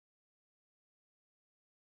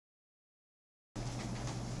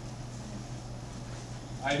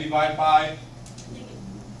I divide by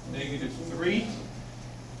negative 3.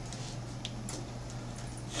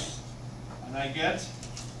 And I get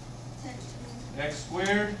x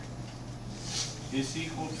squared is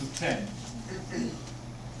equal to 10.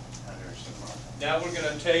 Now we're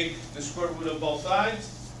going to take the square root of both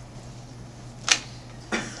sides.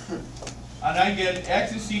 And I get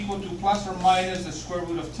x is equal to plus or minus the square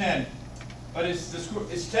root of 10. But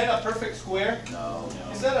is 10 a perfect square? No.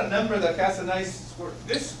 Is that a number that has a nice square?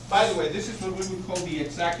 This, by the way, this is what we would call the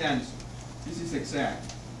exact answer. This is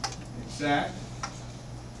exact. Exact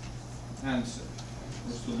answer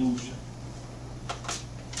or solution.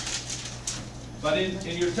 But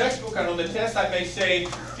in your textbook and on the test I may say,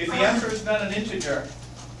 if the answer is not an integer,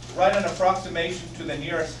 write an approximation to the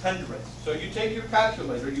nearest hundredth. So you take your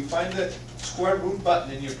calculator, you find the square root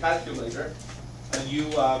button in your calculator, and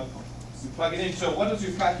you plug it in. So what does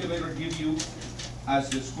your calculator give you as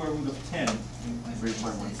the square root of 10?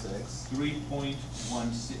 3.16.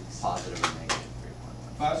 3.16. Positive or negative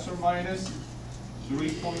 3.16. Plus or minus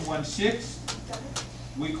 3.16.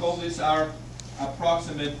 We call this our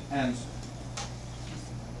approximate answer.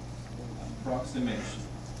 Approximation.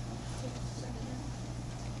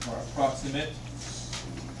 Or approximate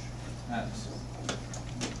answer.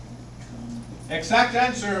 Exact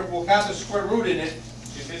answer will have the square root in it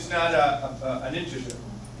if it's not an integer.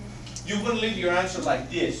 You wouldn't leave your answer like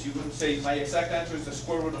this. You wouldn't say my exact answer is the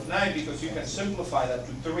square root of 9 because you can simplify that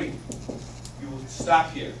to 3. You would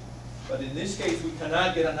stop here. But in this case, we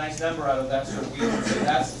cannot get a nice number out of that, so we would say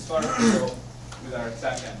that's as far as we go with our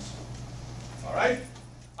exact answer. All right?